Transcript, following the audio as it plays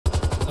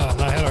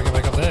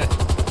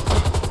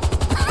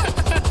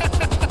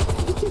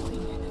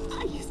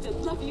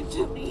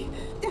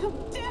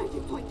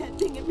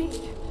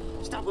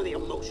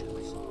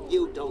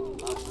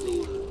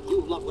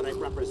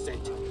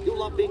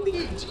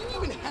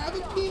have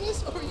a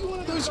penis, or are you one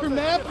of those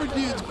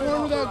hermaphrodites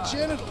born without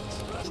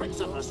genitals?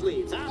 Tricks up our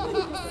sleeves,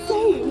 huh?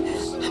 Same.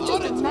 I'm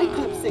just a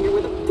nightclub singer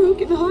with a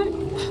broken heart.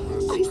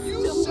 I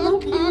still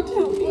love you,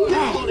 Tony.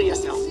 Hold on to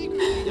yourself.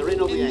 You're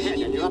in over your head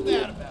and you're up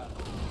there.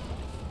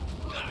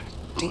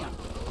 Damn.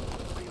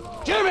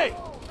 Jimmy!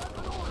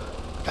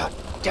 God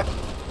damn it.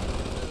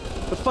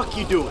 The fuck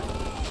you doing?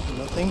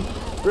 Nothing.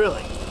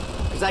 Really?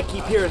 Because I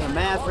keep hearing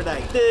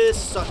hermaphrodite this,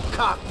 suck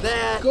cock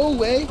that. Go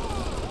away.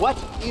 What?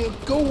 You know,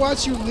 go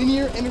watch your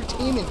linear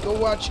entertainment. Go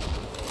watch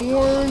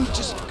porn.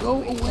 Just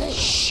go away.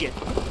 Shit.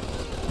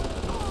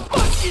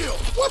 Fuck you!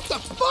 What the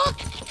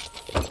fuck?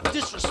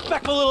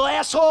 Disrespectful little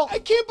asshole! I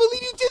can't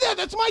believe you did that.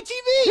 That's my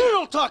TV. You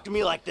don't talk to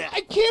me like that.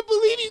 I can't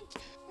believe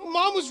you.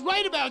 Mom was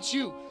right about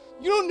you.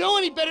 You don't know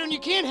any better and you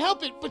can't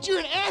help it, but you're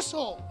an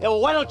asshole. Yeah,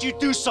 well, why don't you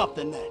do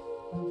something then?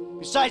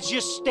 Besides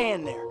just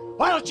stand there.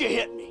 Why don't you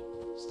hit me?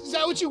 Is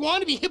that what you want,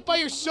 to be hit by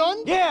your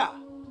son? Yeah.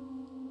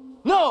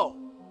 No.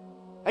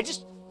 I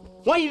just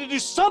want you to do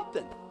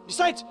something.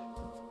 Besides,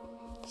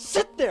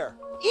 sit there,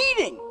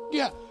 eating.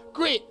 Yeah,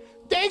 great.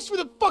 Thanks for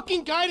the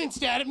fucking guidance,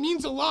 Dad. It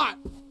means a lot.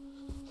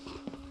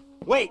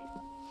 Wait.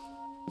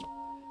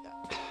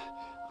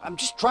 I'm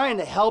just trying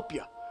to help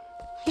you.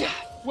 Yeah,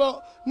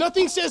 well,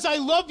 nothing says I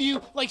love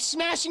you like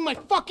smashing my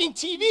fucking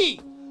TV.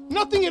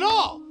 Nothing at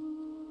all.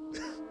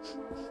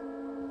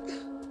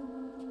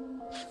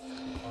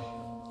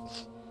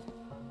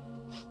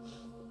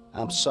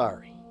 I'm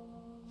sorry.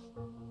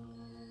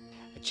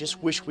 I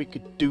just wish we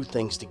could do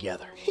things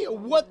together. Yeah,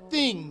 what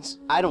things?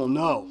 I don't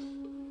know.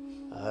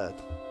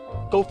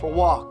 Go for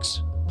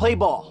walks, play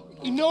ball.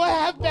 You know I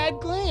have bad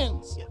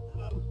glands.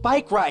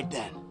 Bike ride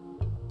then.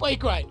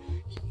 Bike ride.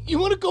 You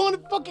want to go on a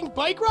fucking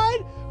bike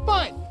ride?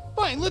 Fine,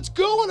 fine, let's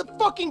go on a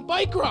fucking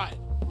bike ride.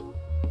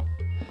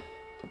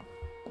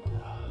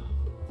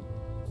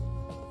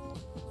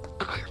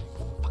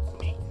 Fuck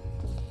me.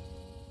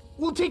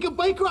 We'll take a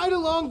bike ride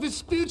along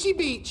Vespucci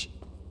Beach,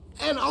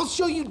 and I'll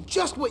show you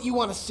just what you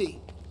want to see.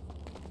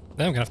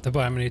 Then I'm gonna have to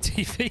buy him a new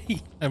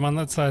TV. And one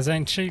that size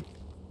ain't cheap.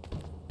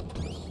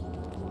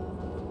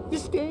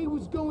 This day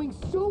was going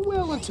so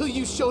well until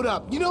you showed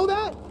up. You know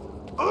that?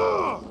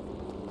 Ugh!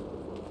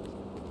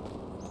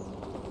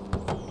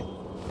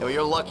 Yeah, well,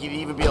 you're lucky to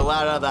even be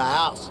allowed out of the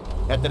house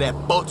after that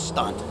boat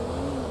stunt.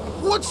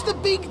 What's the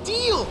big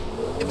deal?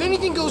 If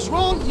anything goes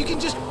wrong, you can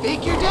just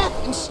fake your death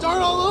and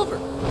start all over.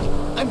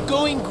 I'm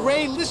going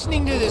gray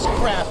listening to this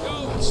crap.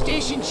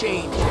 Station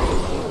change.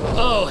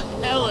 Oh,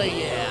 hella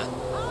yeah.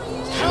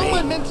 How am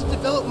I meant to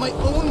develop my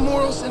own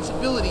moral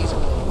sensibilities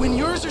when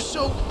yours are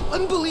so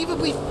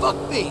unbelievably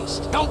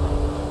fuck-faced? Don't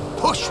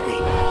push me.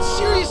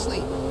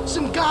 Seriously,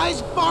 some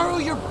guys borrow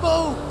your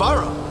bow.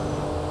 Borrow?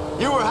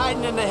 You were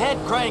hiding in the head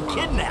crying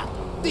kidnap.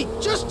 They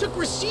just took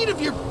receipt of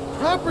your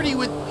property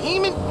with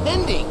payment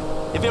pending.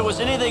 If it was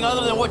anything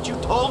other than what you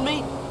told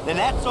me, then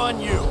that's on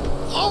you.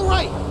 All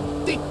right,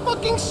 they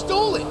fucking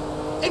stole it.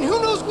 And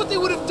who knows what they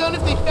would have done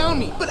if they found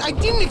me. But I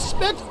didn't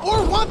expect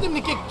or want them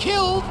to get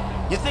killed.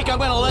 You think I'm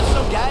gonna let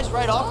some guys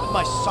ride off with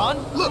my son?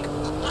 Look,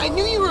 I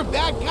knew you were a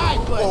bad guy,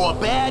 but... Oh, a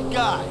bad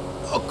guy.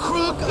 A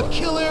crook, a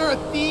killer, a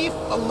thief,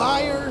 a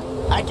liar.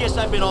 I guess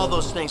I've been all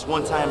those things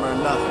one time or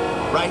another,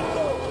 right?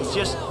 It's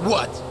just...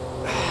 What?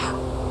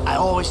 I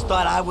always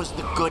thought I was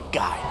the good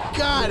guy.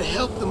 God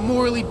help the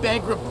morally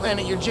bankrupt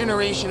planet your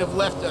generation have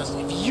left us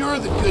if you're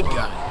the good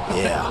guy.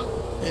 Yeah.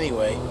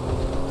 Anyway,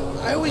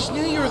 I always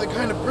knew you were the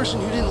kind of person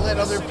who didn't let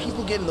other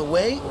people get in the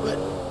way, but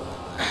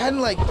I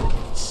hadn't, like,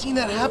 seen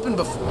that happen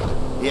before.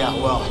 Yeah,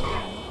 well,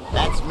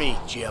 that's me,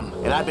 Jim.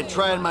 And I've been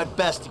trying my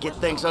best to get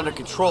things under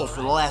control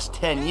for the last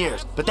 10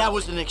 years. But that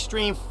was an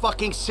extreme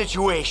fucking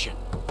situation.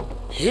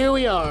 Here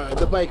we are at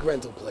the bike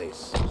rental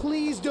place.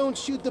 Please don't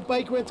shoot the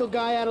bike rental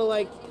guy out of,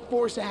 like,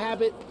 force of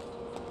habit.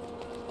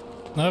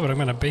 No, but I'm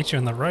gonna beat you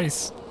in the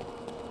race.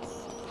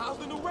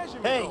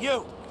 Hey,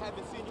 you!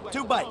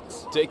 2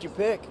 bikes. Take your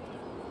pick.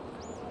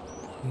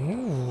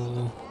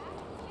 Ooh.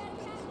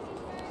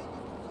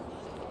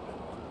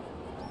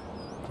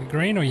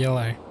 Green or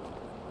yellow?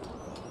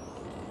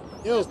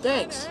 Yo,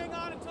 thanks. Hang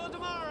on until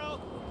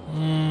tomorrow.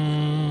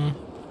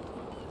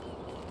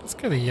 Let's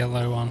go the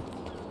yellow one.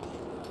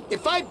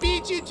 If I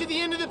beat you to the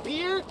end of the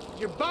pier,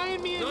 you're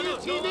buying me a new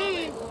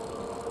TV.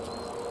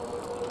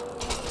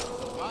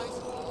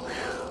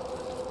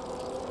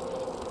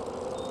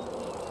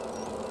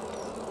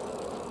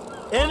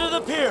 End of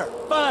the pier,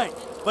 fine.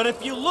 But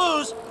if you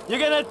lose, you're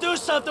gonna do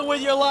something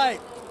with your life.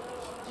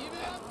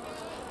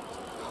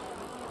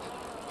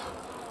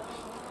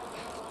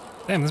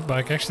 Damn, this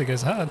bike actually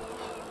goes hard.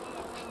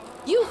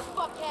 You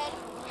fuckhead.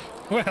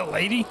 Well,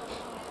 lady.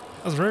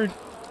 That was rude.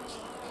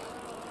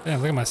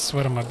 Damn, look at my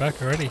sweat on my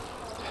back already.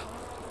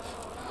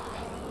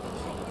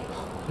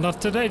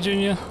 Not today,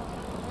 Junior.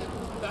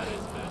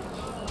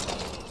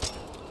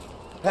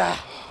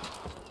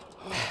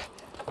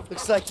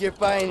 Looks like you're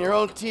buying your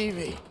own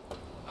TV.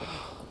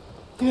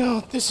 You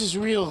know, this is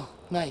real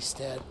nice,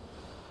 Dad.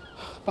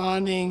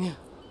 Bonding,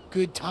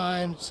 good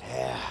times.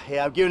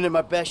 Yeah, I'm giving it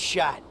my best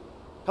shot.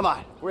 Come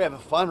on, we're having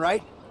fun,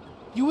 right?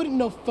 You wouldn't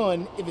know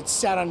fun if it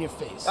sat on your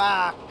face.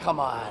 Ah, come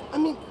on. I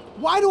mean,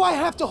 why do I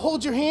have to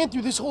hold your hand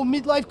through this whole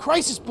midlife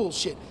crisis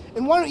bullshit?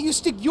 And why don't you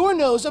stick your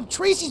nose up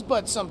Tracy's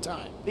butt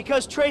sometime?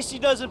 Because Tracy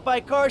doesn't buy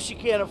cars she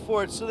can't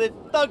afford so that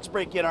thugs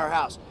break in our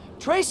house.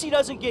 Tracy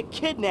doesn't get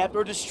kidnapped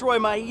or destroy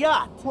my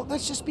yacht. Well,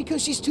 that's just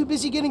because she's too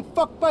busy getting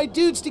fucked by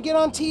dudes to get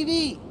on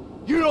TV.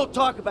 You don't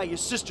talk about your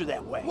sister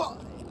that way. Well,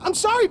 I'm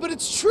sorry, but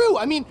it's true.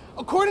 I mean,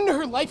 according to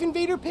her Life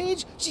Invader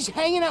page, she's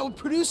hanging out with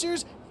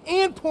producers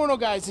and porno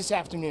guys this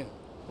afternoon.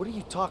 What are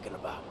you talking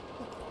about?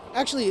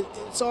 Actually,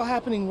 it's all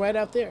happening right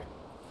out there.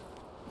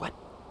 What?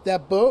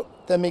 That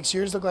boat that makes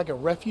yours look like a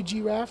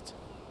refugee raft?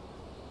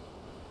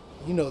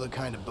 You know the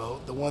kind of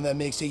boat, the one that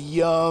makes a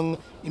young,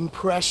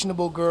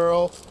 impressionable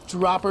girl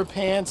drop her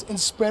pants and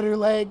spread her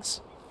legs.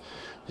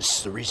 This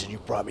is the reason you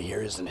brought me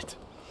here, isn't it?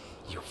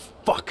 You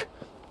fuck.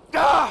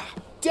 Ah!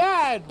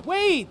 Dad,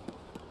 wait!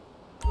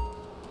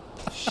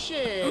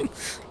 Shit.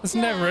 It's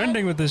never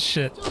ending with this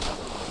shit.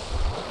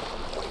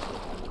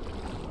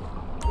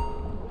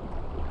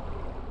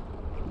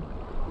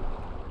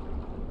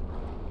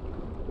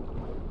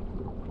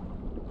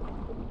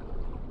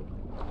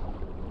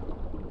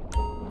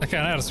 Okay,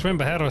 I know how to swim,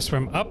 but how do I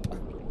swim up?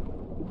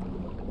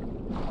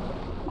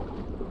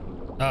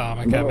 Oh,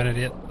 okay, I'm an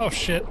idiot. Oh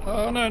shit.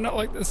 Oh no, not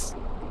like this.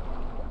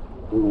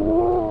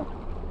 Oh,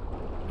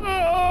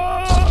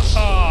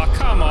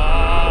 come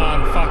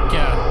on. Fuck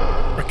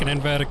yeah. Frickin'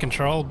 inverted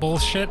control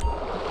bullshit.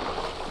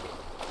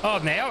 Oh,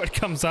 now it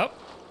comes up.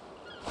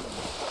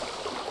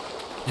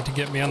 Need to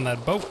get me on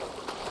that boat.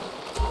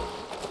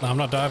 No, I'm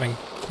not diving.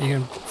 You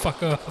can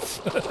fuck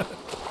off.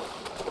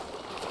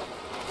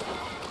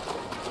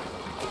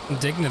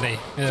 Dignity.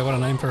 Yeah, what a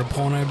name for a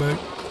porno boat.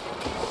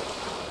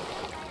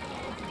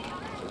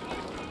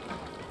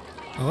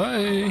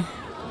 Hello.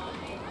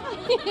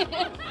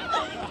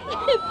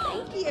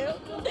 Thank you.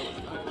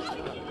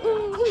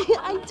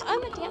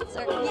 I'm a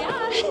dancer.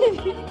 Yeah.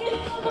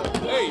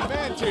 Hey,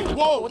 man,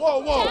 whoa, whoa,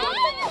 whoa.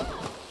 Dad?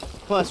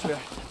 Come on,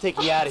 sweetheart.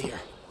 Take you out of here.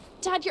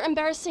 Dad, you're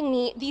embarrassing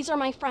me. These are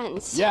my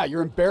friends. Yeah,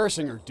 you're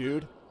embarrassing her,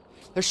 dude.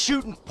 They're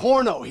shooting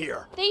porno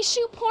here. They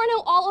shoot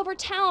porno all over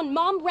town.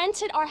 Mom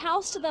rented our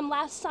house to them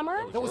last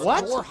summer. That was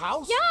What? your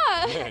house?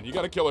 Yeah. Man, you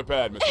got a killer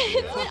pad, Mr.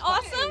 Isn't it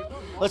awesome?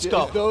 Let's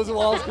go. Those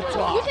walls can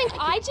talk. You think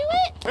I do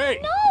it? Hey!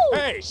 No!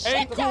 Hey! Shit,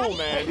 Ain't cool,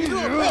 Daddy.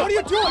 man. What are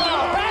you doing?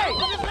 Hey!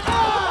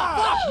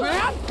 Fuck,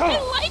 man!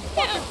 I like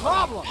him.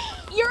 Problem.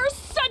 You're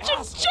such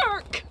a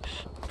jerk.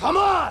 Come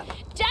on!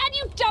 Dad,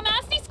 you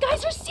dumbass. These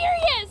guys are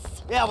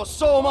serious. Yeah, well,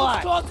 so am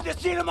I. Go to the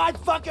seat of my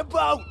fucking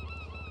boat!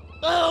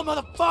 Oh,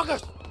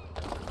 motherfuckers!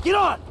 Get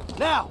on!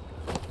 Now!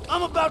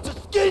 I'm about to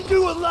skin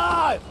you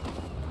alive!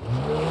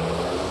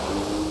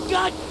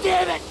 God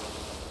damn it!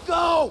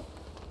 Go!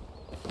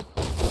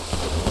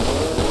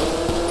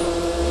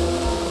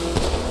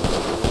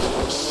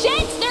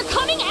 Shit, they're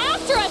coming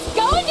after us.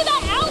 Go into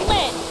that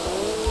outlet.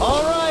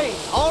 All right,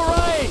 all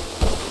right!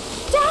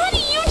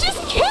 Daddy, you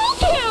just killed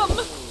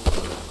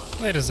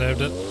him. They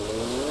deserved it.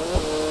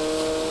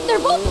 They're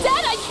both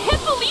dead. I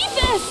can't believe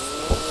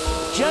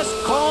this.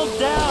 Just calm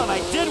down. I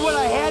did what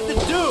I had to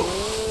do.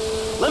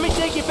 Let me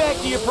take you back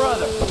to your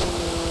brother.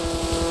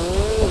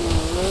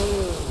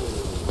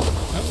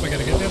 Oh, we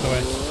gotta get the other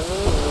way.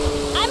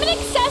 I'm an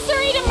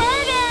accessory to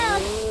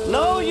murder.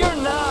 No, you're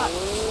not.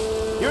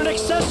 You're an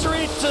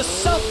accessory to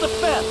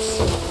self-defense.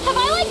 Have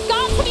I,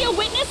 got to be a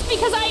witness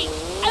because I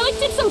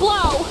did some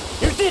blow?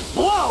 You did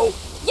blow?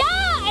 Yeah,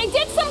 I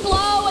did some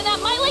blow, and that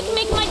might,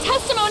 make my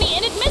testimony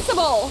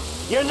inadmissible.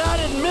 You're not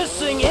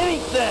admitting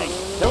anything.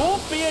 There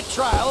won't be a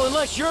trial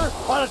unless you're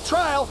on a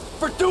trial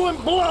for doing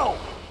blow.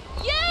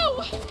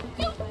 You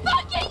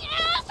fucking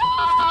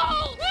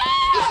asshole!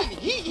 Listen,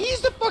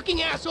 he's the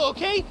fucking asshole,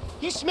 okay?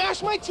 He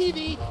smashed my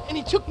TV and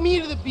he took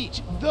me to the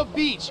beach. The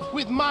beach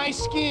with my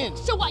skin.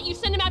 So what, you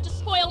sent him out to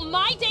spoil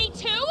my day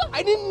too?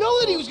 I didn't know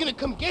that he was gonna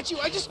come get you.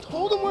 I just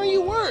told him where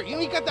you were. You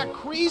know, he got that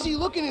crazy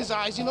look in his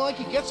eyes, like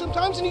he gets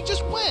sometimes, and he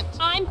just went.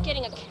 I'm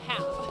getting a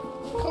cab.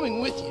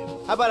 Coming with you.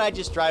 How about I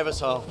just drive us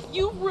home?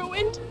 You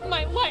ruined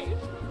my life.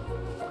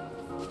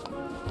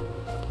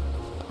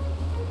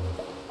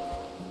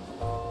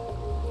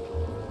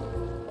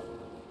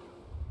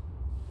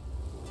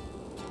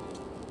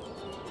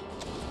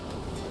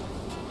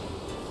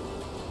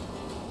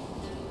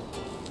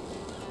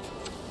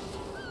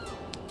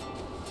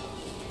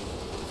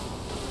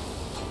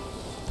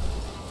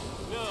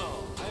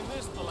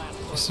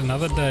 Just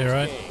another day,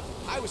 right?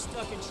 I was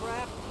stuck in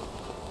traffic.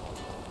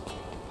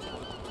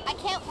 I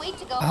can't wait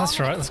to go Oh, that's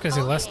home right. and Let's go see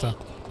exfoliate. Lester.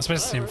 I'm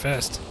supposed to see him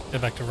first. Go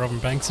back to robbing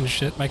banks and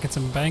shit, making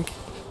some bank.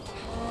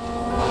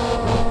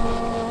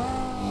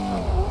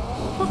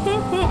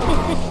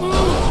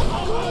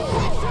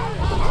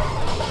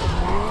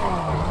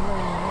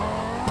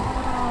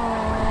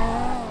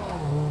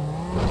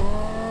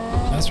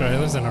 That's right. He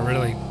lives in a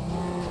really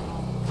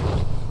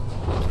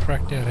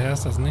cracked out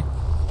house, doesn't he?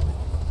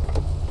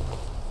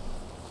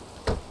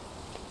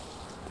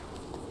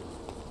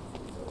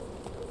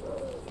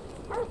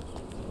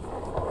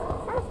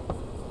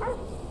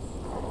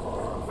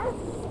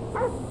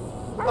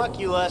 Fuck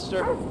you,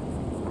 Lester.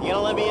 You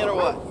gonna let me in or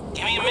what?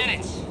 Give me a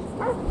minute.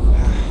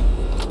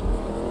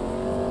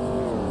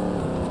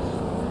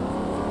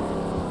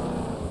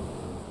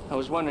 I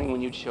was wondering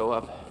when you'd show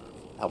up.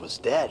 I was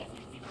dead.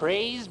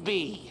 Praise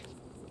be.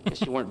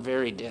 Guess you weren't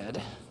very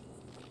dead.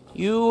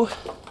 You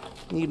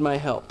need my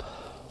help.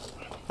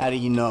 How do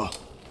you know?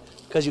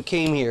 Because you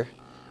came here.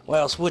 Why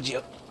else would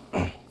you?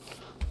 I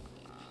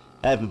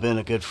haven't been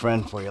a good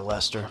friend for you,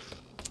 Lester.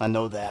 I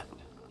know that.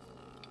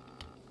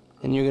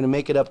 And you're gonna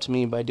make it up to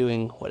me by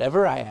doing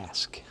whatever I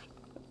ask.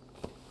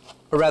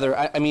 Or rather,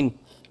 I mean,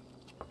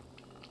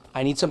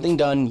 I need something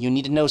done, you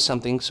need to know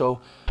something, so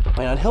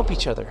why not help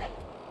each other?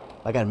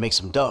 I gotta make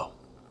some dough.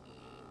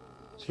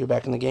 So you're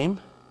back in the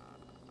game?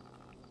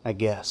 I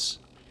guess.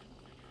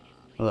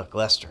 Look,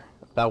 Lester,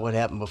 about what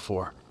happened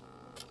before.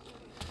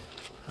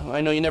 Oh, I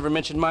know you never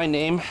mentioned my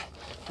name.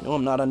 I know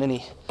I'm not on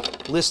any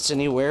lists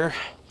anywhere.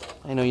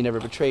 I know you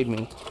never betrayed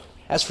me.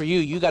 As for you,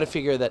 you gotta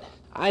figure that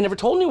I never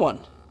told anyone.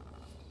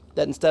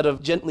 That instead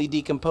of gently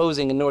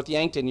decomposing in North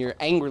Yankton, you're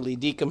angrily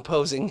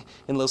decomposing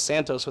in Los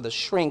Santos with a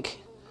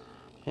shrink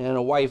and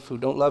a wife who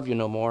don't love you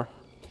no more.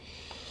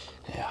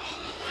 Yeah,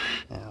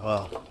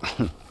 well,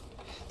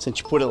 since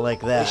you put it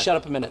like that... Hey, shut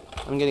up a minute.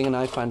 I'm getting an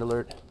iFind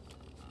alert.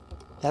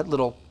 That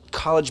little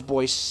college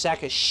boy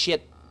sack of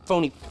shit,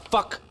 phony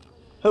fuck.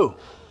 Who?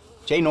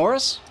 Jay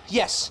Norris?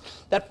 Yes,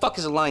 that fuck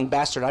is a lying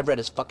bastard. I've read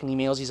his fucking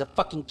emails. He's a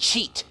fucking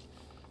cheat.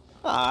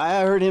 I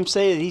heard him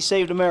say that he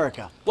saved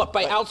America. What,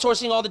 by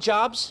outsourcing all the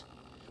jobs?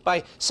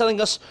 By selling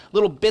us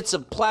little bits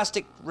of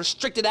plastic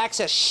restricted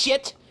access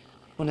shit?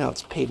 Well, now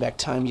it's payback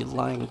time, you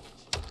lying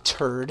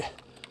turd.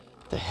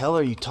 The hell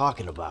are you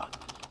talking about?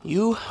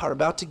 You are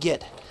about to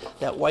get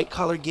that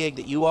white-collar gig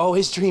that you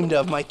always dreamed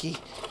of, Mikey.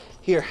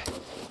 Here,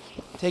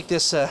 take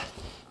this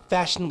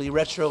fashionably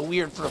retro,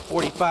 weird for a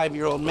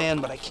 45-year-old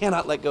man, but I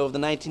cannot let go of the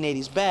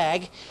 1980s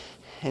bag,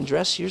 and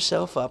dress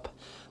yourself up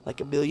like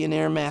a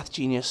billionaire math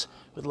genius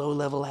with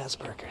low-level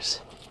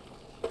Asperger's.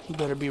 You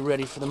better be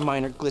ready for the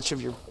minor glitch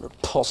of your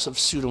repulsive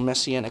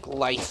pseudo-messianic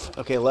life.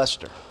 Okay,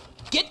 Lester.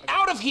 Get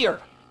out of here!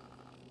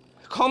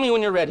 Call me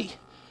when you're ready.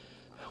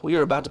 We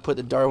are about to put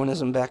the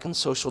Darwinism back in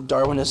social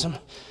Darwinism,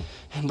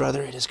 and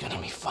brother, it is gonna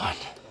be fun.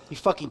 You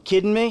fucking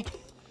kidding me?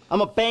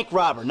 I'm a bank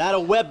robber, not a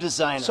web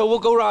designer. So we'll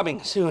go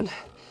robbing soon.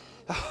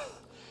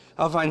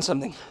 I'll find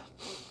something.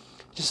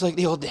 Just like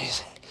the old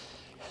days.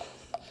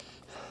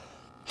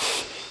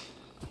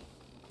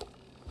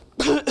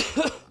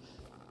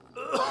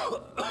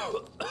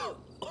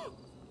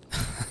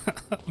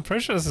 I'm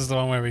pretty sure this is the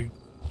one where we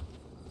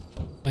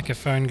make a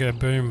phone go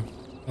boom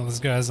while this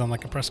guy's on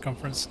like a press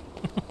conference.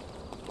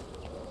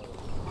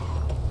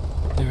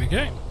 Here we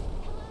go.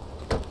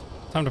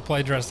 Time to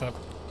play dress up.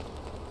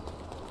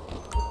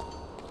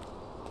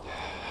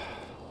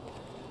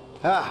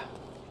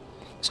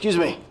 Excuse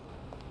me.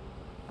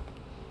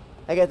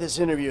 I got this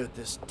interview at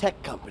this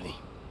tech company.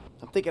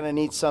 I'm thinking I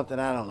need something,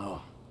 I don't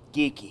know,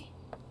 geeky,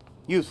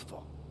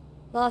 youthful.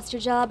 Lost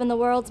your job and the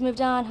world's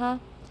moved on, huh?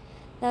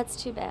 That's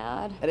too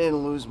bad. I didn't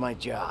lose my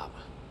job.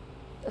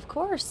 Of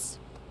course.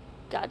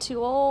 Got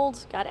too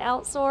old, got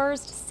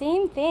outsourced.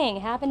 Same thing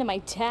happened to my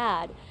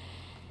dad.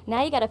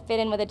 Now you gotta fit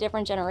in with a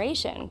different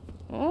generation.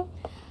 Hmm?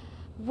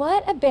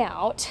 What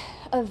about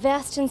a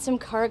vest and some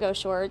cargo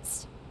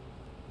shorts?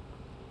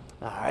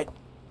 All right.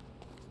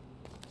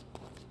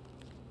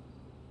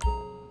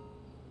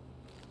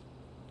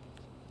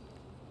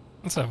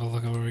 Let's have a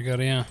look at what we got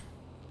here.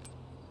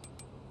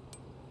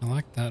 I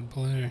like that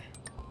blue.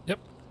 Yep.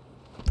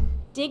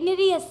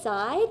 Dignity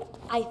aside,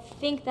 I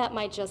think that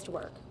might just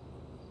work.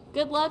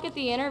 Good luck at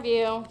the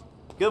interview.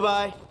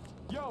 Goodbye.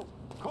 Yo,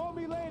 call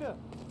me later.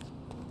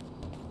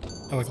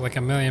 I look like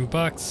 $1 million.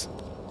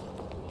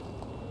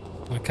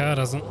 My car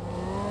doesn't.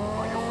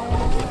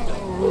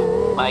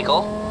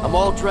 Michael, I'm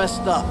all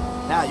dressed up.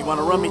 Now, you want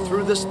to run me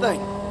through this thing?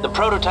 the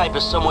prototype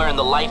is somewhere in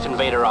the Life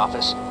Invader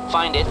office.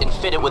 Find it and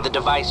fit it with the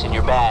device in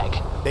your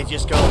bag. They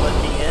just gonna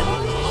let me in?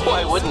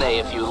 Why wouldn't they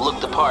if you look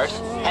the part?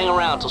 Hang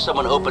around till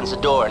someone opens the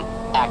door and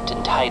act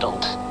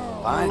entitled.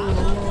 Fine.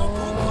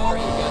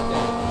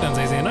 Sounds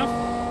easy enough.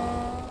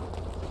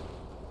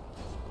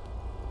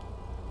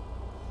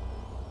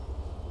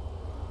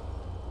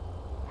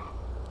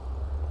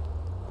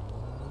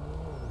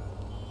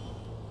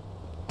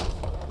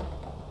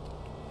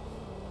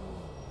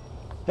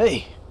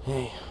 Hey.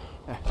 Hey.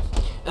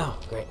 Oh,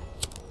 great.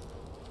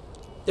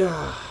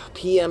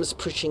 PM's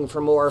pushing for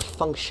more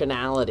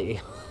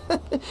functionality.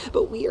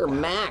 But we are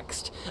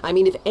maxed. I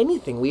mean, if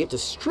anything, we have to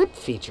strip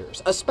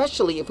features,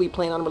 especially if we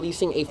plan on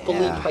releasing a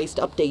fully priced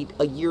update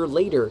a year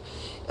later.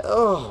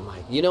 Oh my,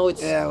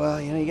 it's... Yeah, well,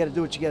 you gotta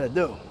do what you gotta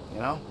do,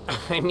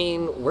 I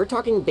mean, we're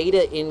talking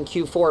beta in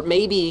Q4,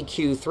 maybe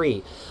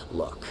Q3.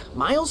 Look,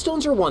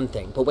 milestones are one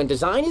thing, but when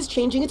design is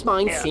changing its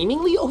mind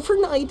seemingly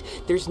overnight,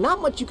 there's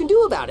not much you can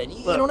do about it.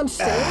 You know what I'm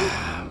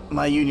saying?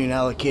 My union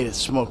allocated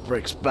smoke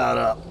breaks about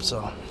up,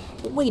 so...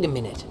 Wait a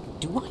minute.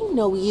 Do I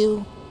know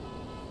you?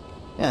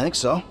 Yeah, I think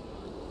so.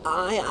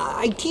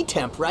 IT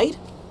temp, right?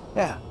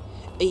 Yeah.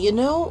 You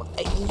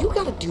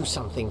gotta do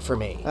something for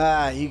me.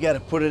 You gotta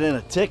put it in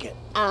a ticket.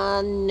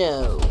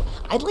 No.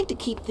 I'd like to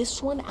keep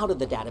this one out of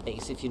the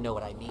database, if you know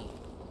what I mean.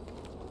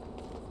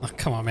 Oh,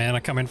 come on, man. I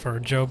come in for a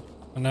job,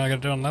 and now I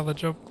gotta do another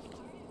job.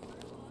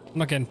 I'm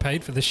not getting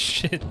paid for this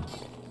shit.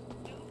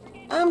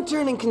 I'm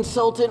turning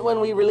consultant when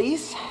we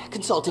release.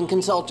 Consulting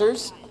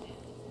consulters.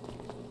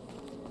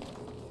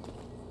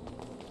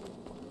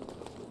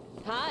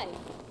 Hi.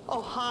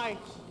 Oh, hi.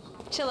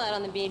 Chill out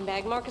on the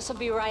beanbag. Marcus will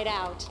be right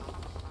out.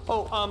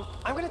 Oh,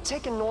 I'm gonna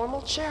take a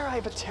normal chair. I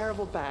have a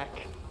terrible back.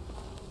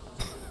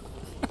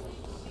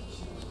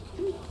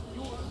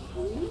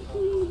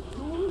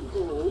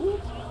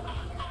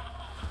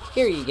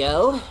 Here you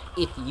go.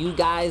 If you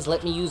guys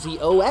let me use the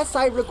OS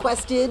I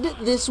requested,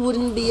 this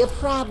wouldn't be a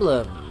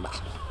problem.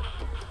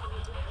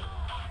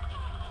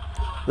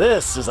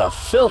 This is a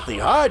filthy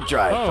hard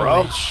drive,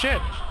 bro. Holy shit.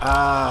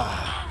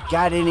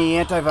 Got any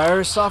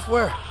antivirus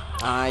software?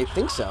 I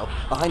think so.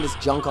 Behind this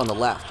junk on the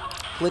left.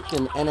 Clicked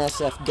an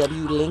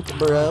NSFW link,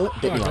 bro.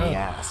 Bit me on the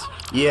ass.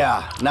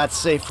 Yeah, not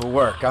safe for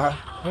work, huh?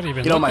 What have you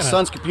been You know, my looking at?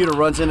 son's computer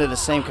runs into the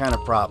same kind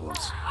of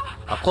problems.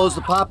 I'll close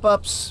the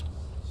pop-ups,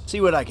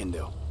 see what I can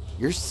do.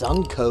 Your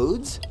son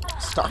codes?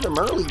 Start him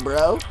early,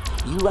 bro.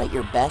 You write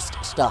your best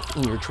stuff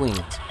in your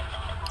tweens.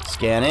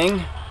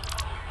 Scanning.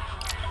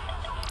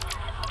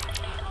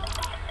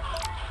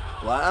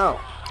 Wow.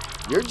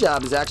 Your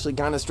job is actually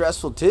kind of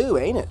stressful too,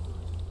 ain't it?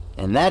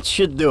 And that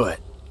should do it.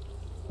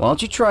 Why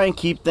don't you try and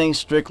keep things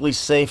strictly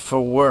safe for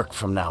work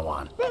from now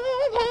on?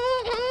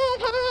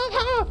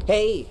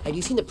 Hey, have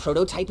you seen the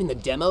prototype in the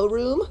demo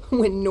room?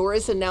 When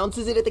Norris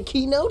announces it at the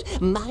keynote,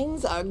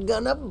 minds are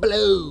gonna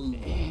blow.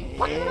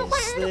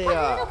 Yes, they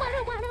are.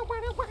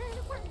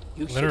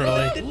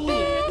 Literally.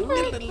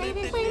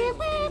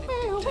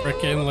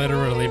 Frickin'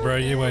 literally, bro.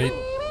 You wait.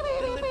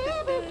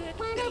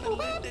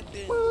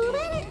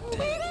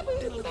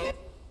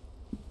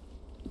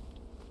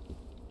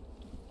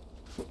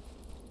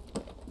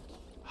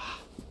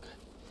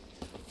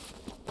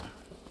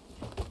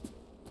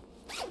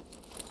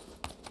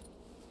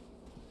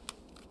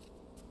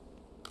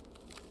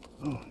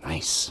 Oh,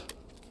 nice.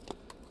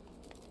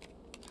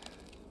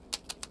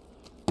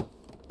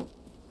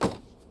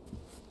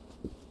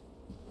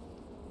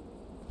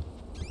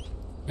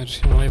 I'm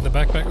just gonna leave the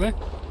backpack there.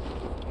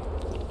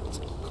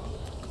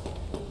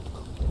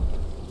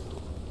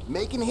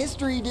 Making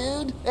history,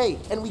 dude. Hey,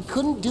 and we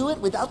couldn't do it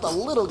without the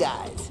little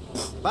guys.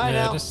 Bye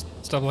Yeah, now. just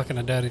stop looking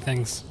at dirty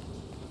things.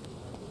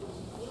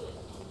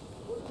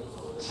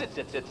 Sit.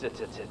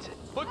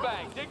 Foot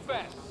bang, dig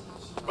fast.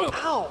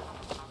 Ow!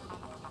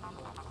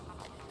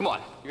 Come on,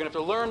 you're gonna have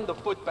to learn the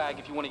foot bag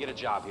if you want to get a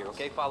job here,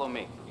 okay? Follow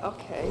me.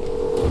 Okay.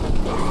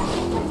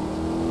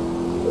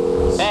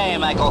 Hey,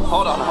 Michael,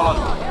 hold on.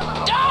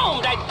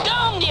 Domed! I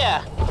domed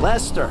ya!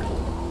 Lester,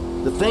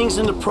 the thing's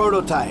in the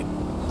prototype.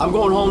 I'm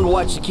going home to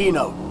watch the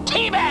keynote.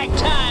 Teabag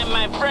time,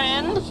 my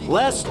friend!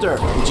 Lester,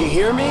 did you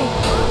hear me?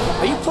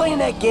 Are you playing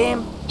that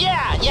game?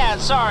 Yeah,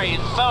 sorry,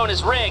 the phone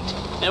is rigged.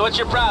 Hey, what's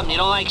your problem? You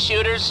don't like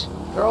shooters?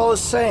 They're all the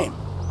same.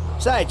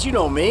 Besides, you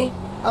know me.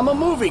 I'm a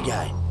movie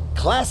guy.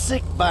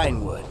 Classic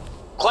Vinewood.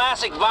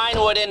 Classic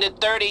Vinewood ended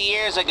 30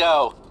 years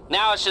ago.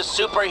 Now it's just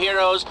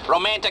superheroes,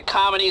 romantic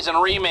comedies,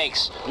 and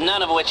remakes,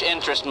 none of which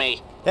interest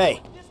me.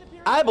 Hey,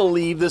 I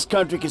believe this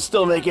country can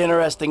still make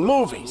interesting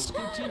movies.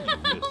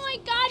 Oh my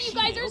god, you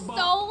guys are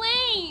so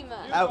lame!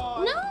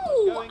 Out.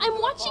 No!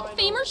 I'm watching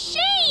Fame or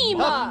Shame!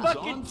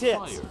 Fucking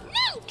tits.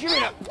 No! Give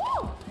it up.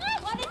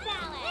 What is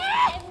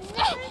Alex? I've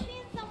never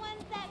seen someone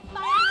set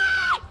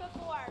fire to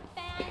before.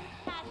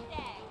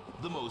 Fantastic.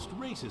 The most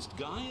racist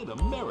guy in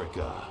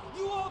America.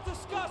 You all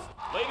discussed.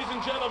 Ladies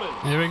and gentlemen,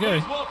 Here we go.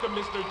 please welcome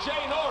Mr.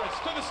 Jay Norris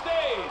to the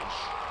stage.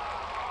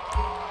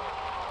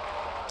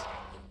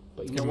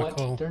 But you Give know him a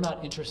call. what? They're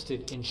not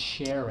interested in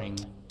sharing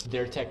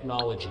their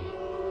technology.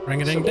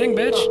 Ring a ding ding,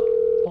 bitch.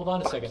 Hold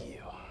on a second.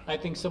 I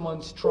think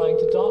someone's trying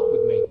to talk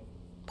with me.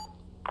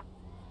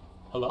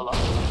 Hello?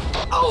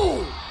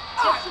 Oh!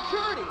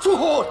 Security!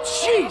 Oh,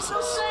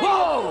 Jesus!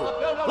 Whoa!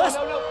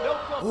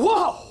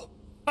 No.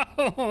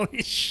 Whoa!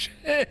 Holy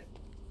shit.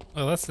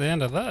 Well, that's the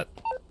end of that.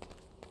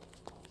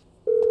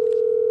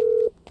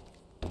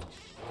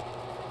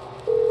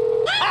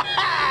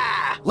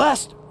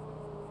 Lester,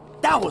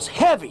 that was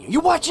heavy. Are you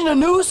watching the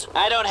news?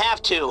 I don't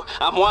have to.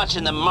 I'm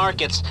watching the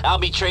markets. I'll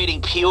be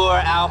trading pure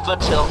alpha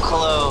till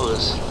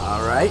close.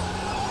 All right.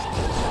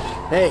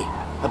 Hey,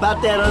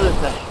 about that other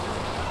thing.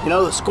 You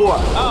know, the score.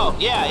 Oh,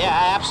 yeah,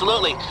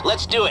 absolutely.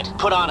 Let's do it.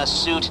 Put on a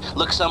suit,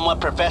 look somewhat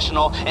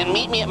professional, and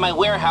meet me at my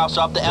warehouse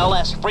off the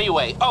LS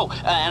freeway. Oh,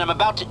 and I'm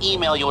about to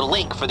email you a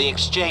link for the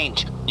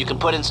exchange. You can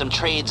put in some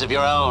trades of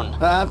your own.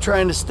 I'm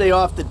trying to stay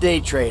off the day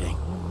trading.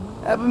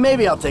 But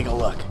maybe I'll take a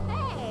look.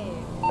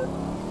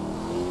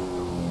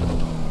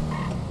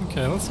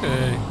 Okay, let's go.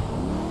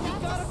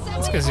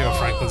 Let's go see what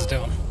Franklin's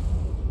doing.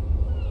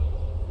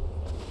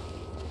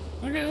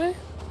 Okay.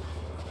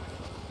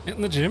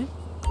 Hitting the gym.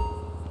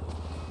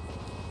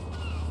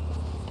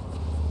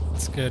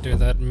 Let's go do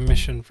that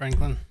mission,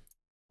 Franklin.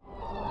 All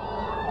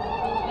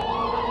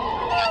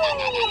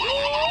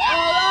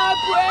our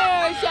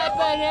prayers have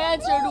been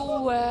answered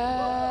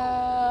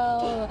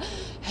well.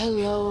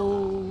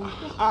 Hello.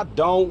 I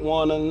don't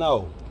want to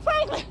know.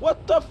 Franklin!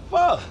 What the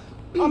fuck?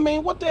 I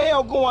mean, what the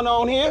hell going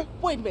on here?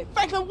 Wait a minute.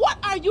 Franklin, what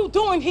are you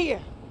doing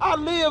here? I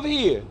live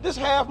here. This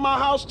half my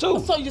house, too.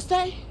 So you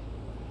say?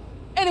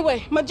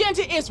 Anyway,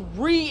 Magenta is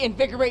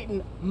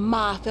reinvigorating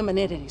my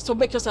femininity. So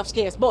make yourself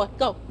scarce. Boy,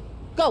 go.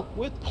 Go.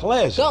 With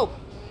pleasure. Go.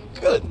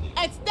 Goodness.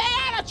 And stay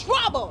out of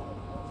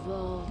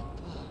trouble.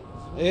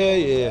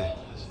 Yeah.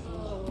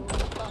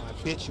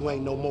 I bet you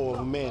ain't no more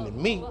of a man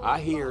than me. I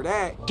hear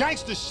that.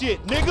 Gangster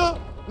shit,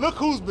 nigga. Look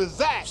who's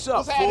bazack. What's up,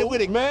 What's happening fool?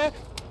 with it, man?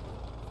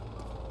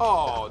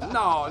 Oh,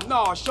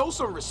 no. Show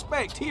some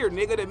respect here,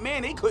 nigga. The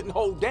man, they couldn't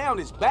hold down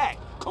his back.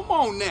 Come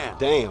on now.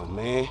 Damn,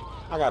 man.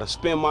 I gotta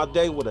spend my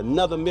day with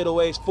another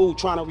middle-aged fool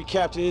trying to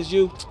recapture his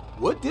youth.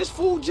 What this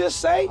fool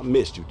just say? I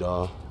missed you,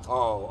 dawg.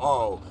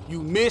 Oh,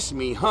 you miss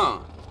me, huh?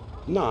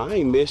 Nah, I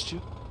ain't missed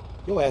you.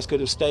 Your ass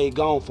could have stayed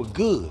gone for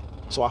good.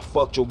 So I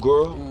fucked your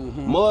girl,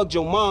 mugged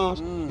your moms,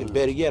 and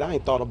better yet, I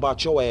ain't thought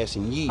about your ass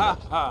in years. Ha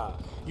ha.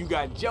 You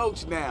got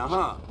jokes now,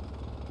 huh?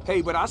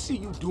 Hey, but I see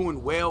you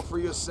doing well for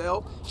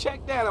yourself.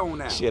 Check that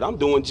on out. Shit, I'm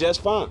doing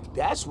just fine.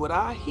 That's what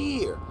I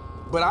hear.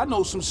 But I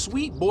know some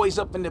sweet boys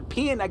up in the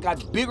pen that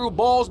got bigger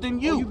balls than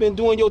you. Oh, you been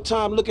doing your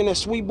time looking at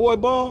sweet boy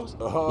balls?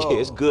 Oh. Yeah,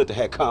 it's good to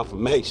have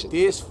confirmation.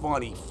 This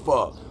funny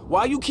fuck.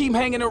 Why you keep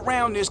hanging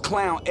around this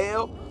clown,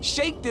 L?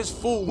 Shake this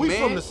fool, We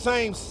man. from the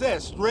same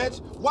set, Stretch.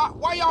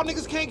 Why y'all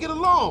niggas can't get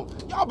along?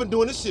 Y'all been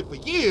doing this shit for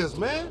years,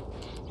 man.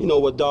 You know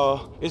what,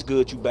 dawg? It's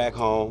good you back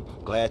home.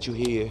 Glad you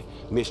here.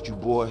 Missed you,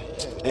 boy.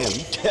 Damn,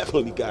 you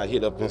definitely got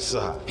hit up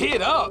inside.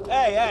 Hit up?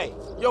 Hey.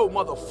 Yo,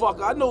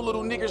 motherfucker, I know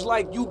little niggas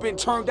like you been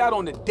turned out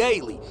on the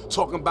daily.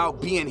 Talking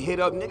about being hit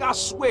up, nigga, I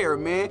swear,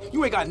 man.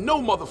 You ain't got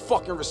no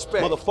motherfucking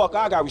respect. Motherfucker,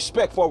 I got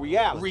respect for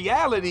reality.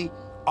 Reality?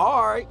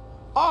 All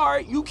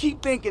right, you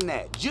keep thinking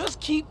that.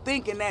 Just keep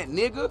thinking that,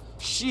 nigga.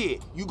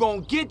 Shit, you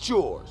gonna get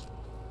yours.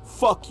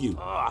 Fuck you.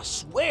 I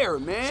swear,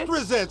 man.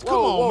 Strizette, come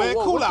on, man.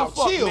 Cool what the out.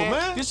 fuck, Chill,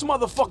 man. This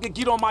motherfucker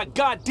get on my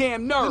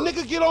goddamn nerves. The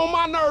nigga get on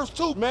my nerves,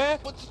 too, man.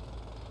 But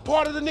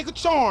part of the nigga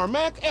charm,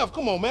 man. F,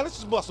 come on, man. Let's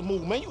just bust a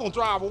move, man. You gonna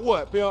drive or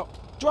what, pimp?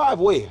 Drive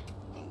where?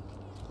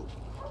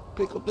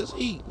 Pick up this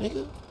heat,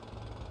 nigga.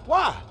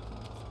 Why?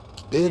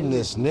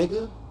 Business,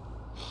 nigga.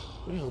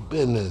 Real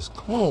business.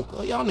 Come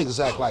on, y'all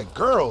niggas act like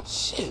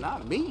girls. Shit.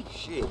 Not me,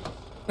 shit.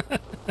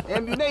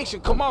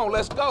 Ammunition, come on,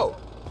 let's go.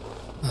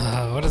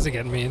 What is it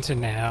getting me into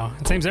now?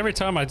 It seems every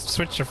time I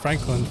switch to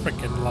Franklin,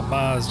 frickin'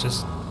 Lamar's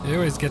just, it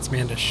always gets me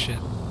into shit.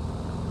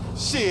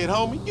 Shit,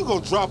 homie, you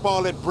gonna drop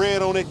all that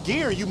bread on that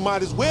gear, you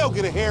might as well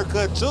get a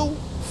haircut, too.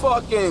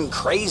 Fucking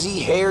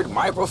crazy-haired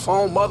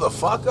microphone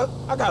motherfucker.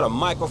 I got a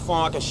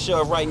microphone I can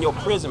shove right in your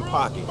prison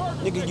pocket.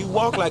 Nigga, you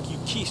walk like you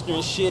keister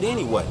and shit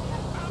anyway.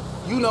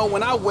 You know,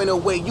 when I went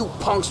away, you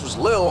punks was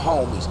little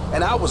homies,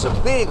 and I was a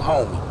big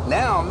homie.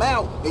 Now I'm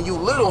out, and you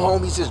little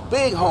homies is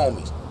big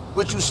homies.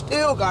 But you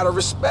still gotta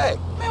respect.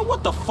 Man,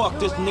 what the fuck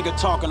this nigga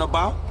talking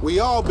about? We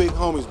all big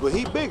homies, but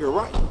he bigger,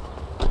 right?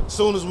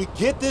 Soon as we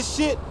get this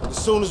shit, as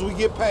soon as we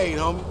get paid,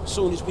 homie.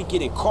 Soon as we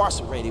get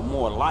incarcerated,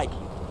 more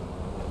likely.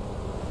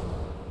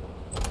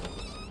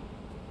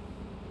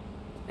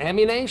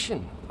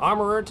 Ammunition.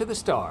 Armorer to the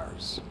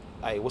stars.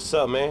 Hey, what's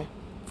up, man?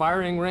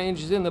 Firing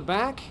range is in the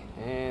back,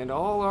 and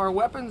all our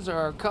weapons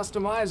are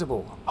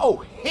customizable.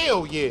 Oh,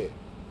 hell yeah.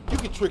 You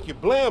can trick your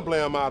blam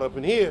blam out up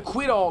in here.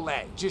 Quit all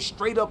that. Just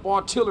straight up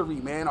artillery,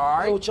 man, all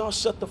right? Yo, y'all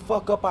shut the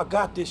fuck up. I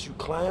got this, you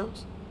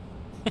clowns.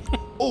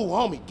 Ooh,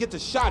 homie, get the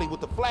shotty with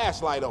the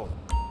flashlight on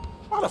it.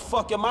 Why the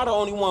fuck am I the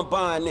only one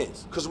buying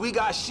this? Cause we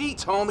got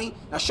sheets, homie.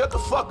 Now shut the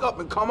fuck up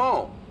and come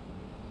on.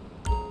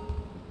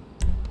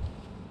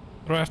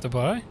 What do I have to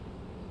buy?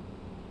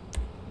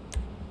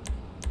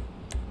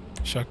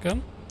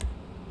 Shotgun?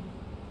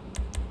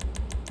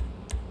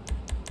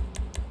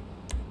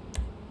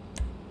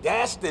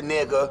 That's the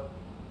nigga.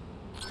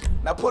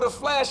 Now put a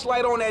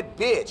flashlight on that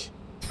bitch.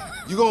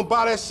 You gonna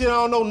buy that shit I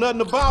don't know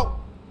nothing about?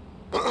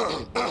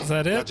 Is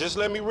that it? Now just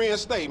let me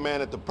reinstate, man,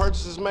 that the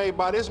purchases made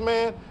by this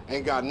man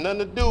ain't got nothing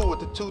to do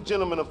with the two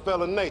gentlemen of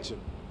felon nature.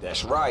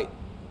 That's right.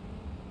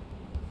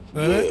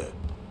 Yeah.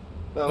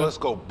 Now let's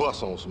go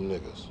bust on some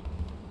niggas.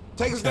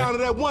 Take us down to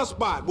that one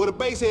spot where the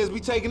baseheads be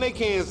taking their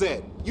cans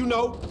at. You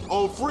know,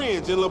 on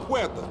Fringe in La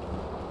Puerta.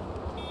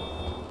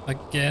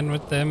 Again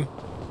with them.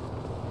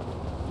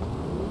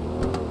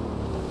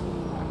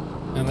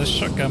 And this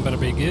shotgun better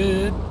be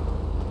good.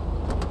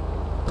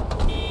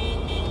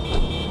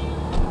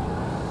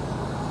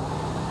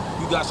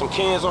 You got some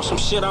cans or some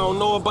shit I don't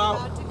know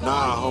about?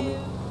 Nah, homie.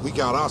 We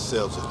got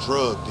ourselves a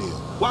drug deal.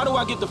 Why do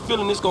I get the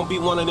feeling this gonna be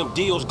one of them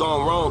deals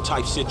gone wrong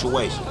type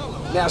situations?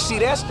 Now see,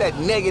 that's that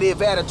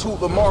negative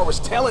attitude Lamar was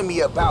telling me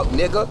about,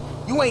 nigga.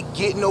 You ain't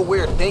getting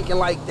nowhere thinking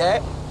like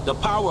that. The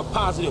power of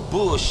positive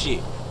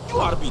bullshit. You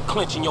ought to be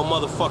clenching your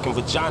motherfucking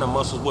vagina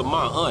muscles with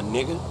my aunt,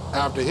 nigga.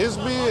 After his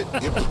bid,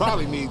 it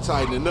probably need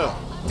tightening up.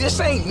 This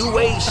ain't new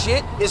age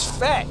shit, it's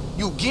fact.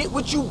 You get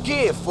what you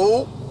give,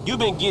 fool. You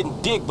been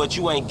getting dick, but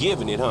you ain't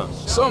giving it, huh?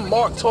 Some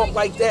Mark talk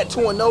like that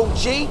to an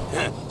OG?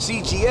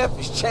 CGF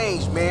has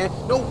changed, man.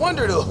 No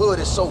wonder the hood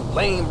is so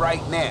lame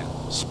right now.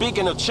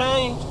 Speaking of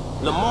change,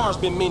 Lamar's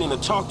been meaning to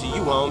talk to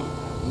you, homie.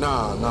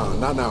 Nah,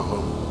 not now,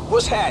 homie.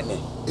 What's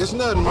happening? It's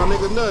nothing, my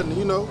nigga, nothing,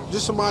 you know.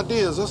 Just some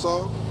ideas, that's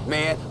all.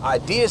 Man,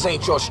 ideas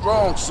ain't your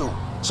strong suit,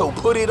 so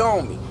put it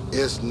on me.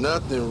 It's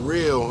nothing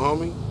real,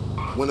 homie.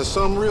 When it's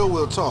something real,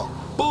 we'll talk.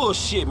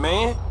 Bullshit,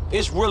 man.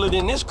 It's realer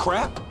than this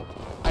crap.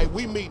 Hey,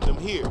 we meeting them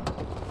here.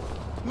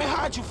 Man,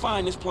 how'd you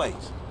find this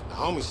place? The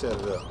homie set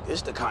it up.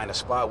 It's the kind of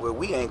spot where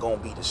we ain't gonna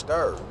be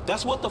disturbed.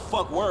 That's what the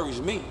fuck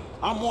worries me.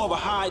 I'm more of a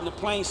hide in the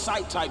plain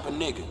sight type of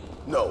nigga.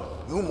 No,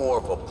 you more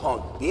of a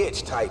punk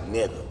bitch type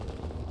nigga.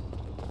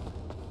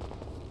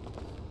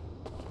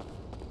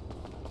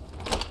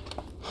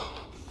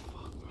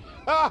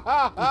 What's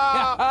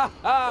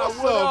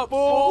up,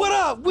 fool? What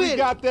up with We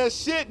got that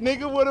shit,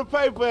 nigga, with a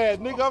paper at.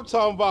 Nigga, I'm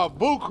talking about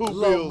buku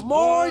bills.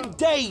 Lamar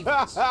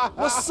Davis.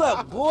 What's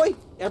up, boy?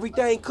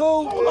 Everything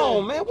cool? Hold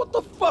on, man. What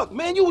the fuck,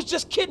 man? You was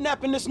just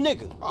kidnapping this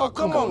nigga. Oh,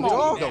 come on,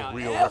 dog. You don't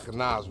real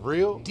recognize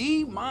real.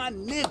 D, my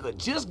nigga,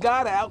 just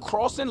got out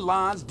crossing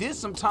lines, did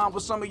some time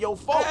with some of your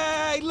folks.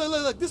 Hey,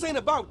 look. This ain't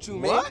about you,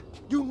 man. What?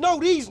 You know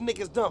these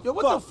niggas done Yo,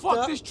 what the fuck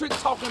up. this trick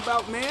talking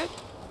about, man?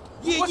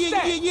 Yeah.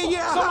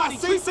 Somebody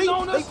See,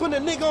 on us? they putting a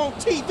nigga on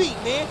TV,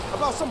 man,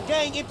 about some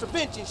gang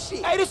intervention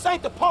shit. Hey, this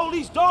ain't the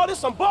police, dawg. This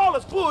some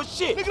ballers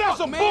bullshit. Nigga, that's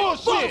some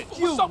bullshit. Fuck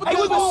you. Hey,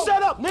 we was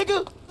set up,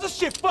 nigga. This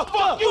shit fucked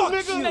up. You,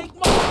 nigga. Snake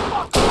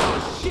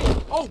motherfucker.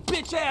 Shit. Oh,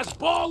 bitch ass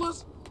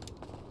ballers.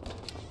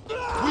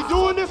 We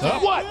doing this or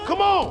what?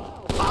 Come on.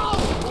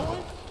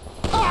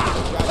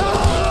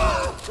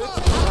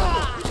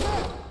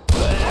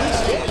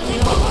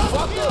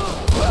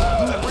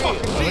 Oh,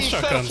 this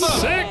shotgun's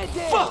sick.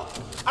 Fuck.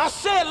 I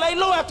said lay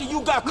low after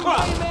you got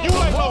caught. You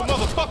lay low,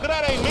 motherfucker.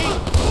 That ain't me.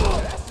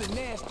 That's a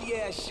nasty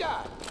ass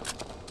shot.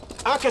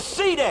 I can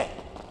see that.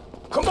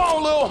 Come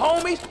on, little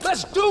homies.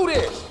 Let's do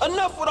this.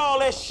 Enough with all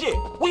that shit.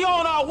 We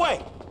on our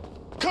way.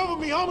 Cover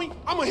me, homie.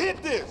 I'ma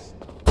hit this.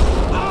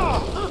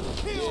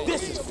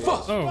 This is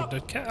fuck. Oh,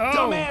 the cat. Oh.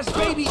 Dumbass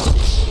baby.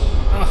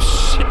 Oh,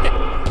 shit.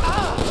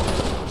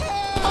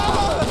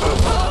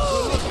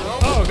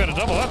 Oh, got a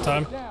double that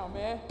time.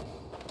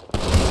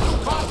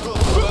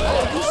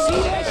 You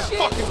see that shit?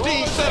 Fucking D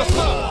set us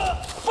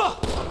up. Fuck.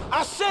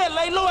 I said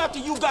lay low after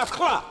you got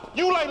caught.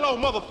 You lay low,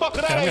 motherfucker.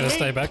 That Okay, I'm ain't gonna me.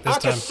 stay back this I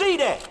can time. see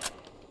that.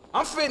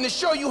 I'm finna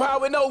show you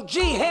how an OG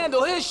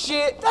handle his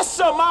shit. That's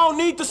something I don't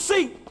need to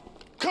see.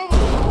 Cover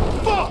me.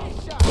 Fuck.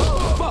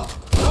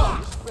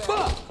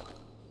 Fuck.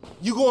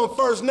 You going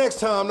first next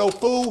time, no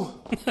fool.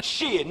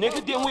 Shit,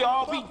 nigga, then we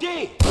all be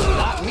dead.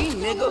 Not me,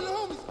 nigga.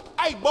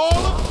 Hey,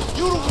 baller,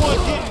 you the one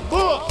getting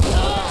booked.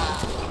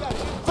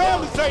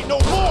 Families ain't no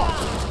more.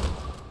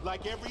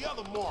 Like every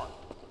other mark.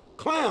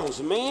 Clowns,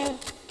 man.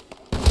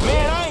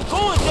 Man, I ain't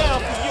going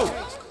down for you.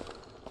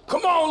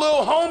 Come on,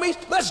 little homies.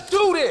 Let's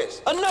do this.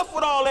 Enough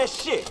with all that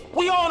shit.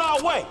 We on our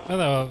way.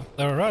 Oh,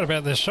 they were right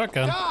about this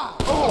shotgun.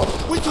 Oh,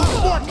 we too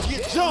smart to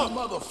get jumped.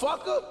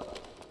 Motherfucker.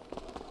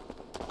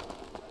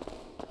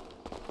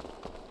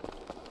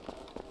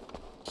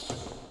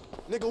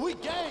 Nigga, we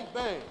gang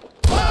bang.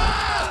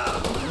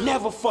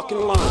 Never fucking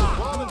learn.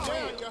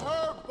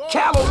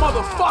 Callow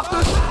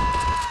motherfuckers.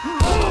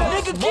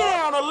 Nigga, get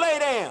down or lay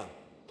down.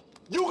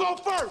 You go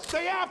first.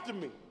 Stay after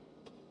me.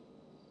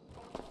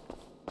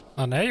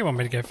 Oh, now you want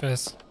me to go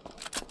first.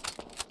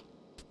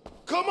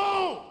 Come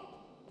on.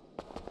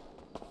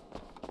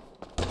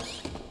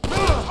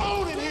 Nigga,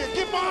 hold it here.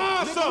 Get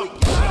behind something.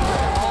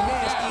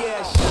 Nasty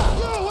ass shot.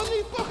 Yo, what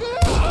these fucking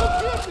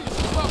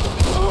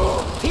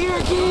Here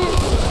again.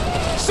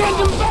 Send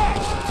him back.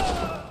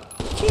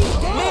 Keep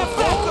down. Man,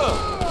 back up.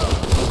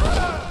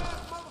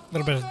 A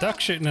little bit of duck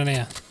shooting in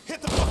here.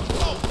 Hit the fucking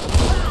floor.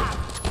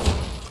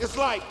 It's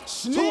like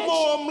Snitch. 2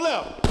 more of them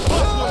left.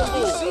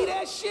 You see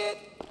that shit?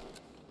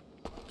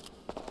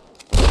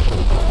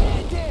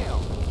 Man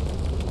down.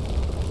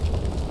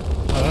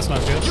 Oh, that's not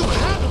good. You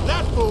handled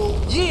that fool.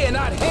 Yeah, and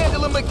I'd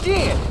handle him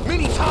again.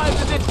 Many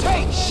times as it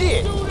takes.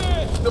 Shit.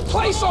 The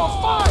place on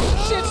fire.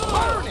 Shit's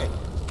burning.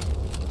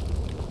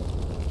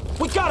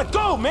 We gotta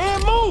go,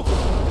 man. Move.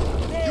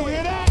 You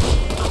hear that?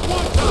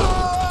 One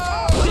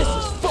time. This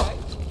is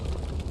fucked.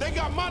 They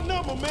got my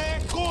number,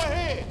 man. Go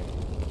ahead.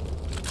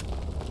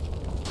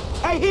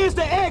 Hey, here's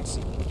the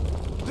exit.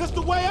 This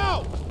the way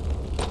out.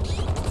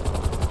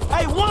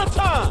 Hey, one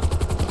time.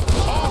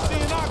 RC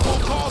and I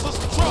gonna cause us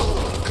some trouble.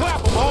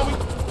 Clap them, homie.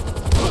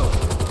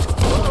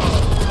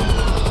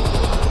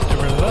 Get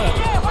rid of that.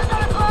 Yeah, we're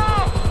gonna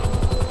clap!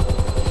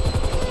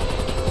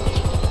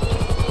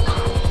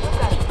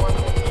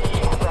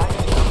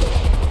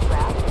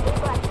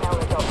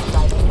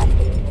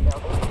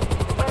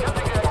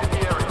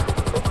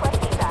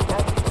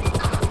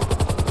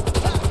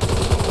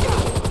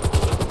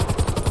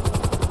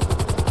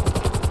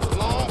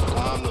 Long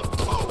time to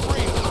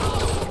real.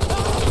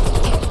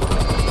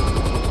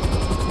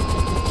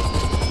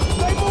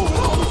 Stay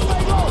moving, homie.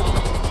 Stay low.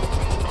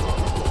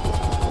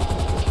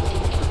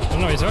 I don't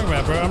know what you're talking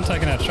about, bro. I'm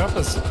taking out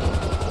choppers. We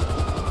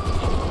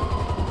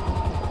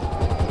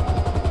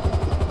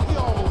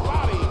almost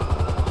out of here.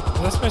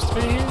 Is that supposed to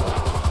be here?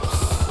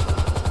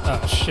 Oh,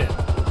 shit.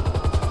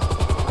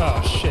 Oh,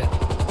 shit.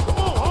 Come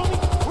on, homie.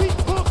 We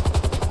book.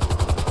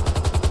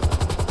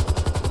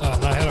 Oh,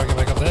 no, how do I get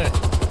back up there?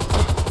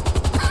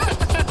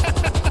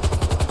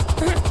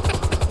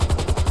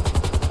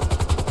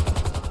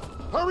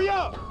 Hurry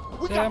up.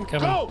 We Yeah, got I'm to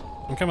coming. go.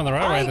 I'm coming the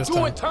right way this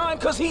doing time. time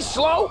because he's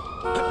slow.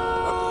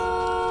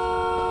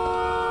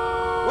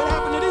 What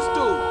happened to this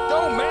dude?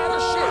 Don't matter.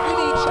 Shit, we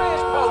need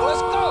transport.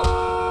 Let's go.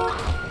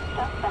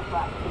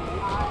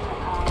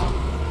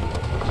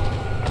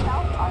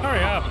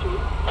 Hurry up.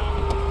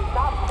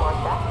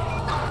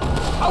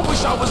 I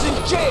wish I was in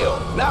jail,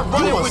 not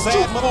running You a with sad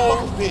you,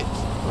 motherfucking bitch.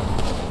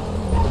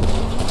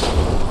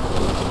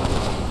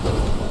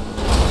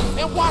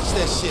 And watch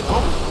that shit,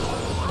 homie.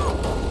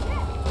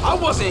 I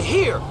wasn't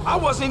here. I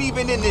wasn't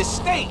even in this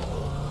state.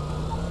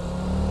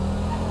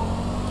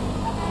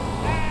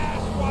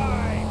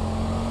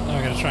 Now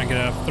I gotta try and get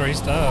out of 3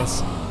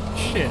 stars.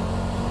 Shit.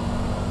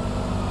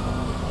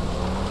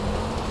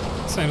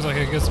 Seems like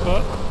a good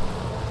spot.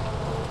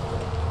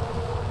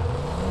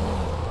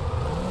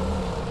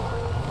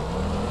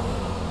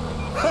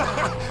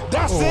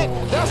 That's Oh, it.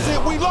 That's yeah.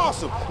 it. We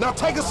lost him. Now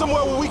take us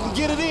somewhere where we can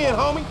get it in,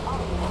 homie.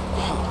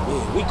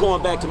 Man, we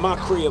going back to my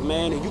crib,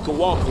 man, and you can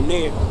walk from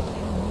there.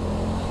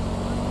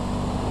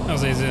 That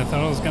was easier than I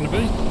thought it was gonna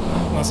be.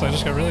 Unless I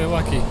just got really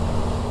lucky.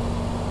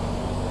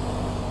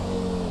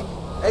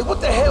 Hey, what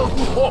the hell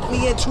you walked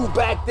me into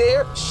back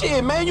there?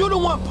 Shit, man, you the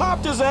one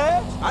popped his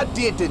ass. I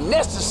did the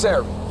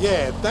necessary.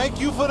 Yeah, thank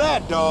you for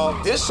that,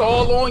 dog. This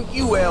all on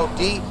you,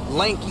 LD,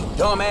 lanky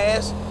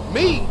dumbass.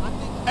 Me?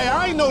 Hey,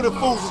 I ain't know the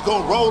fools was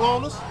gonna roll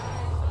on us.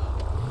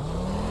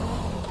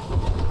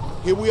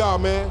 Here we are,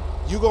 man.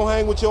 You gonna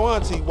hang with your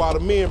auntie while the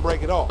men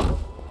break it off.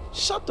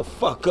 Shut the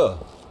fuck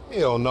up.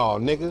 Hell no,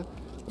 nigga.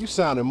 You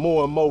sounding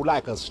more and more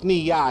like a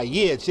snee-eye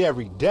itch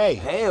every day.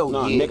 Hell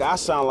Nah, yeah. nigga, I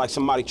sound like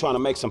somebody trying to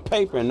make some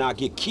paper and not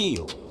get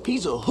killed.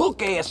 He's a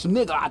hook-ass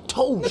nigga, I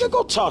told you. Nigga,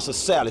 go toss a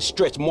salad,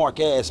 stretch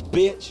mark ass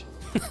bitch.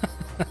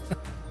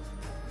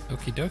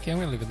 Okie dokie, I'm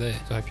gonna leave it there.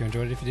 So I hope you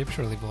enjoyed it. If you did, be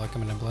sure to leave a like,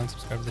 comment, and below, and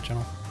subscribe to the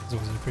channel. As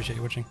always, I appreciate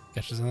you watching.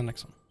 Catch us in the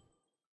next one.